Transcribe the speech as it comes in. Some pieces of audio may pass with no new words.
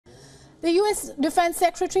The U.S. Defense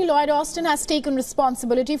Secretary Lloyd Austin has taken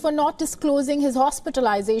responsibility for not disclosing his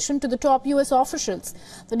hospitalization to the top U.S. officials.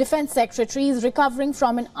 The Defense Secretary is recovering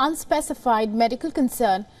from an unspecified medical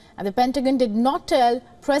concern, and the Pentagon did not tell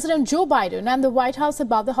President Joe Biden and the White House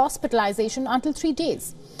about the hospitalization until 3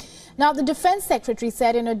 days. Now, the Defense Secretary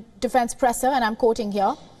said in a defense presser, and I'm quoting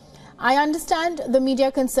here, "I understand the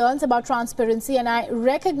media concerns about transparency, and I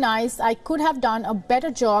recognize I could have done a better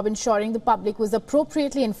job ensuring the public was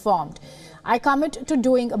appropriately informed. I commit to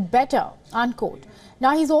doing better," unquote.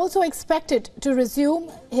 Now, he's also expected to resume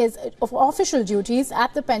his official duties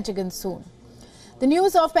at the Pentagon soon. The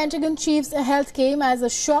news of Pentagon chief's health came as a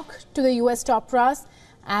shock to the U.S. top brass,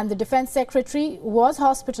 and the Defense Secretary was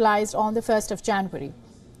hospitalized on the 1st of January.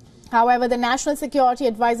 However, the National Security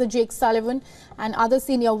Advisor Jake Sullivan and other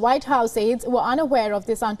senior White House aides were unaware of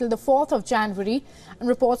this until the 4th of January, and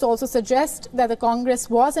reports also suggest that the Congress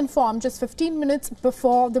was informed just 15 minutes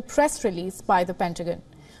before the press release by the Pentagon.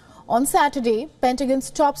 On Saturday, Pentagon's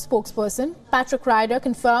top spokesperson, Patrick Ryder,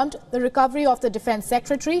 confirmed the recovery of the Defense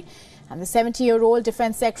Secretary, and the 70-year-old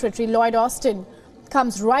Defense Secretary Lloyd Austin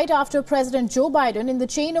comes right after President Joe Biden in the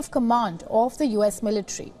chain of command of the U.S.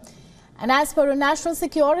 military. And as per a National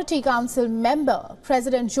Security Council member,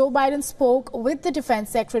 President Joe Biden spoke with the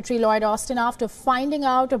Defense Secretary Lloyd Austin after finding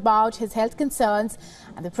out about his health concerns,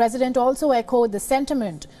 and the president also echoed the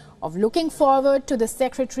sentiment of looking forward to the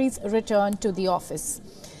Secretary's return to the office.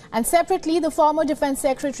 And separately, the former Defense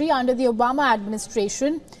Secretary under the Obama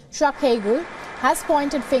administration, Chuck Hagel, has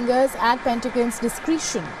pointed fingers at Pentagon's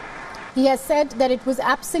discretion. He has said that it was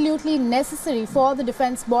absolutely necessary for the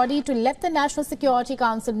defense body to let the National Security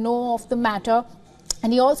Council know of the matter.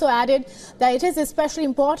 And he also added that it is especially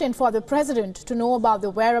important for the president to know about the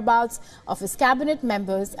whereabouts of his cabinet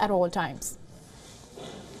members at all times.